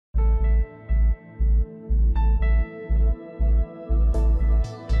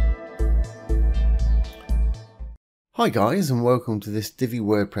Hi guys, and welcome to this Divi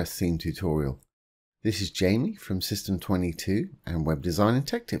WordPress theme tutorial. This is Jamie from System22 and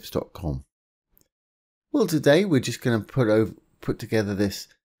webdesignandtechtips.com. Well, today we're just going to put together this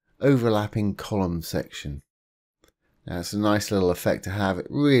overlapping column section. Now it's a nice little effect to have,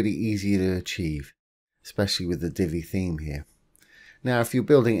 really easy to achieve, especially with the Divi theme here. Now if you're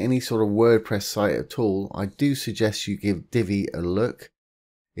building any sort of WordPress site at all, I do suggest you give Divi a look.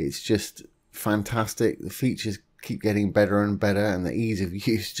 It's just fantastic. The features keep getting better and better, and the ease of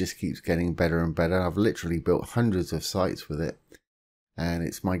use just keeps getting better and better. I've literally built hundreds of sites with it, and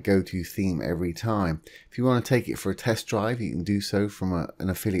it's my go-to theme every time. If you want to take it for a test drive, you can do so from an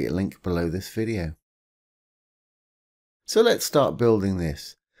affiliate link below this video. So let's start building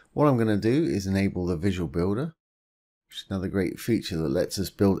this. What I'm going to do is enable the Visual Builder, which is another great feature that lets us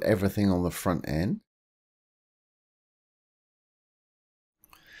build everything on the front end.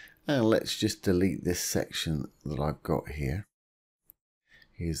 And let's just delete this section that I've got here.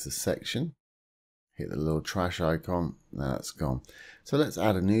 Here's the section. Hit the little trash icon. Now it's gone. So let's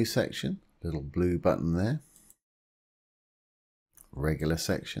add a new section. Little blue button there. Regular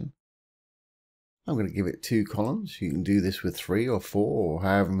section. I'm going to give it 2 columns. You can do this with 3 or 4 or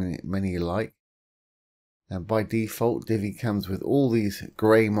however many you like. And by default, Divi comes with all these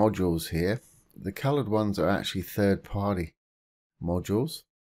grey modules here. The coloured ones are actually third-party modules.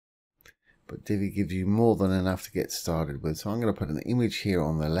 But Divi gives you more than enough to get started with. So I'm going to put an image here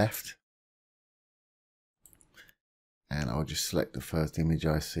on the left. And I'll just select the first image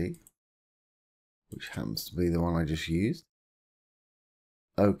I see, which happens to be the one I just used.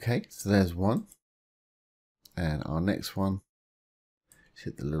 Okay, so there's one. And our next one, just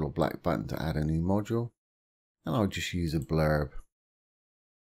hit the little black button to add a new module. And I'll just use a blurb.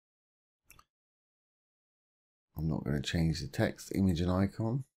 I'm not going to change the text, image and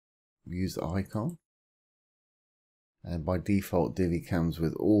icon. Use the icon, and by default Divi comes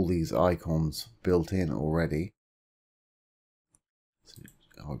with all these icons built in already. So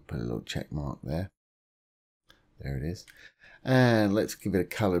I'll put a little check mark there. There it is. And let's give it a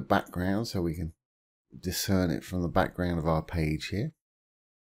colored background so we can discern it from the background of our page here.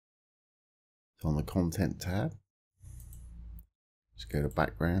 So on the content tab, just go to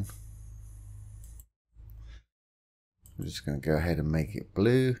background. I'm just going to go ahead and make it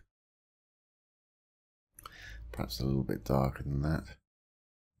blue. Perhaps a little bit darker than that.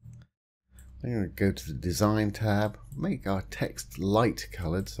 I'm going to go to the design tab, make our text light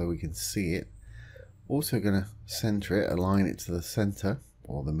colored so we can see it. Also going to center it, align it to the center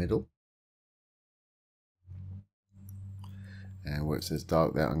or the middle. And where it says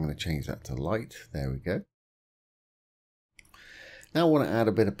dark there, I'm going to change that to light. There we go. Now I want to add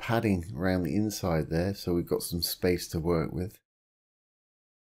a bit of padding around the inside there so we've got some space to work with.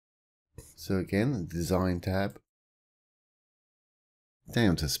 So again, the design tab,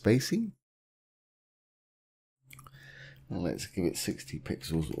 down to spacing, and let's give it 60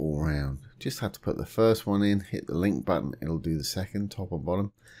 pixels all around. Just have to put the first one in, hit the link button, it'll do the second, top and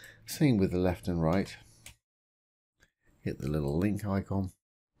bottom. Same with the left and right. Hit the little link icon,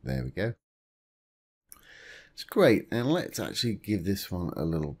 there we go. It's great, and let's actually give this one a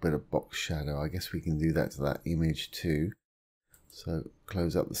little bit of box shadow. I guess we can do that to that image too. So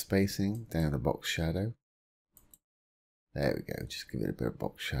close up the spacing, down to box shadow. There we go, just give it a bit of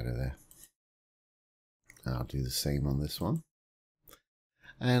box shadow there. And I'll do the same on this one.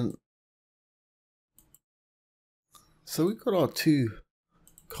 And so we've got our 2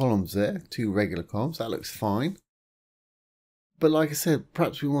 columns there, 2 regular columns, that looks fine. But like I said,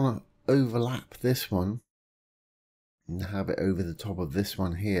 perhaps we want to overlap this one and have it over the top of this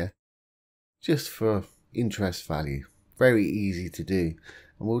one here, just for interest value. Very easy to do,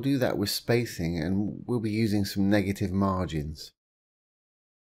 and we'll do that with spacing, and we'll be using some negative margins.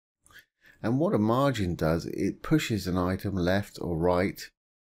 And what a margin does, it pushes an item left or right,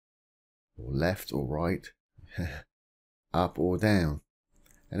 up or down.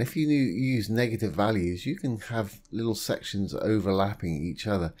 And if you use negative values, you can have little sections overlapping each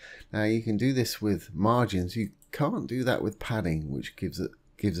other. Now you can do this with margins. You can't do that with padding, which gives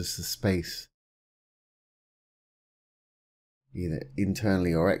us the space either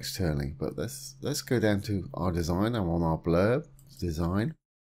internally or externally. But let's go down to our design. I'm on our blurb, design.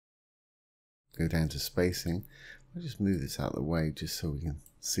 Go down to spacing. I'll just move this out of the way just so we can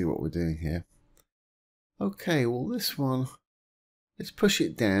see what we're doing here. Okay, well this one, let's push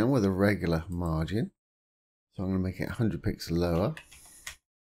it down with a regular margin. So I'm going to make it 100 pixels lower.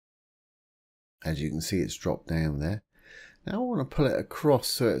 As you can see, it's dropped down there. Now I want to pull it across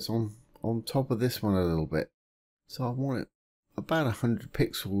so it's on top of this one a little bit. So I want it about 100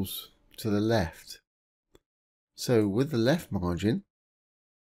 pixels to the left. So with the left margin,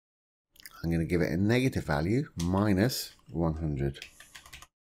 I'm going to give it a negative value, minus 100.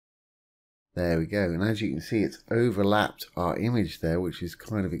 There we go. And as you can see, it's overlapped our image there, which is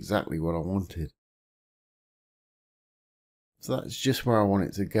kind of exactly what I wanted. So that's just where I want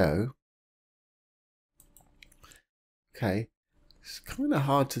it to go. Okay. It's kind of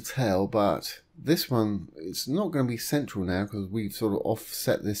hard to tell, but this one, it's not going to be central now because we've sort of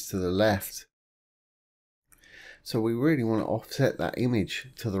offset this to the left. So we really want to offset that image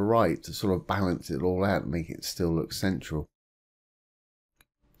to the right to sort of balance it all out and make it still look central.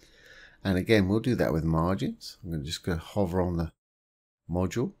 And again, we'll do that with margins. I'm going to just go hover on the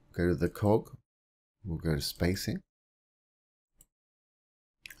module, go to the cog, we'll go to spacing.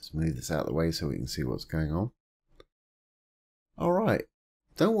 Let's move this out of the way so we can see what's going on. Alright,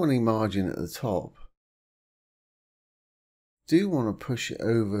 don't want any margin at the top. Do want to push it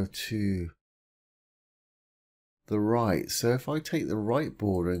over to the right. So if I take the right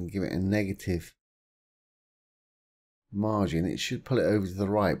border and give it a negative margin, it should pull it over to the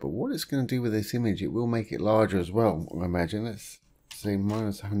right. But what it's going to do with this image, it will make it larger as well, I imagine. Let's say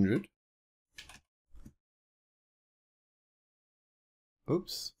minus 100.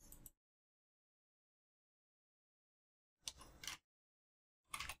 Oops.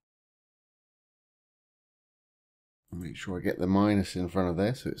 Make sure I get the minus in front of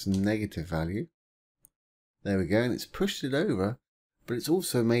there so it's a negative value. There we go, and it's pushed it over, but it's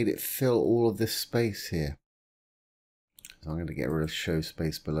also made it fill all of this space here. So I'm going to get rid of show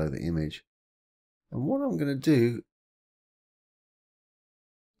space below the image. And what I'm going to do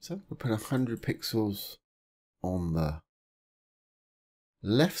is I'm going to put 100 pixels on the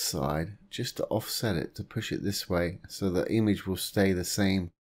left side just to offset it, to push it this way so the image will stay the same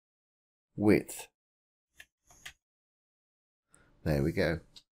width. There we go.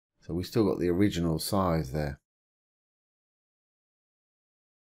 So we still got the original size there.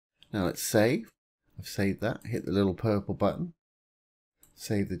 Now let's save. I've saved that. Hit the little purple button.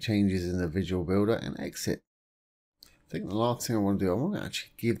 Save the changes in the visual builder and exit. I think the last thing I want to do, I want to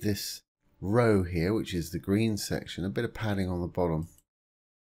actually give this row here, which is the green section, a bit of padding on the bottom.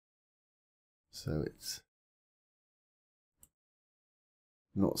 So it's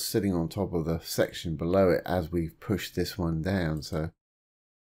not sitting on top of the section below it as we've pushed this one down. So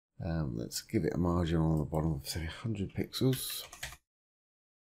let's give it a margin on the bottom of, say, 100 pixels.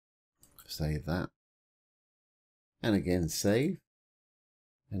 Save that. And again, save.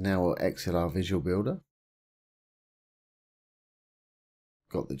 And now we'll exit our visual builder.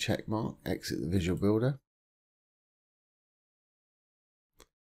 Got the check mark, exit the visual builder.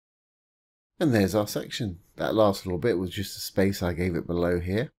 And there's our section. That last little bit was just the space I gave it below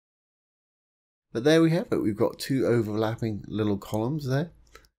here. But there we have it. We've got two overlapping little columns there.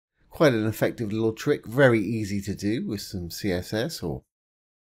 Quite an effective little trick. Very easy to do with some CSS or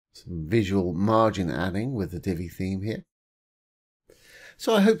some visual margin adding with the Divi theme here.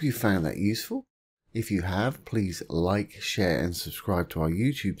 So I hope you found that useful. If you have, please like, share and subscribe to our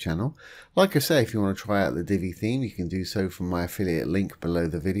YouTube channel. Like I say, if you want to try out the Divi theme, you can do so from my affiliate link below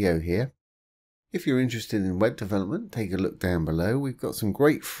the video here. If you're interested in web development, take a look down below. We've got some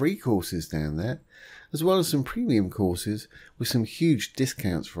great free courses down there, as well as some premium courses with some huge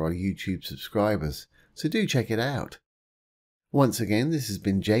discounts for our YouTube subscribers. So do check it out. Once again, this has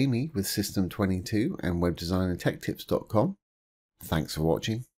been Jamie with System22 and webdesignandtechtips.com. Thanks for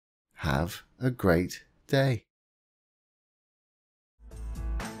watching. Have a great day.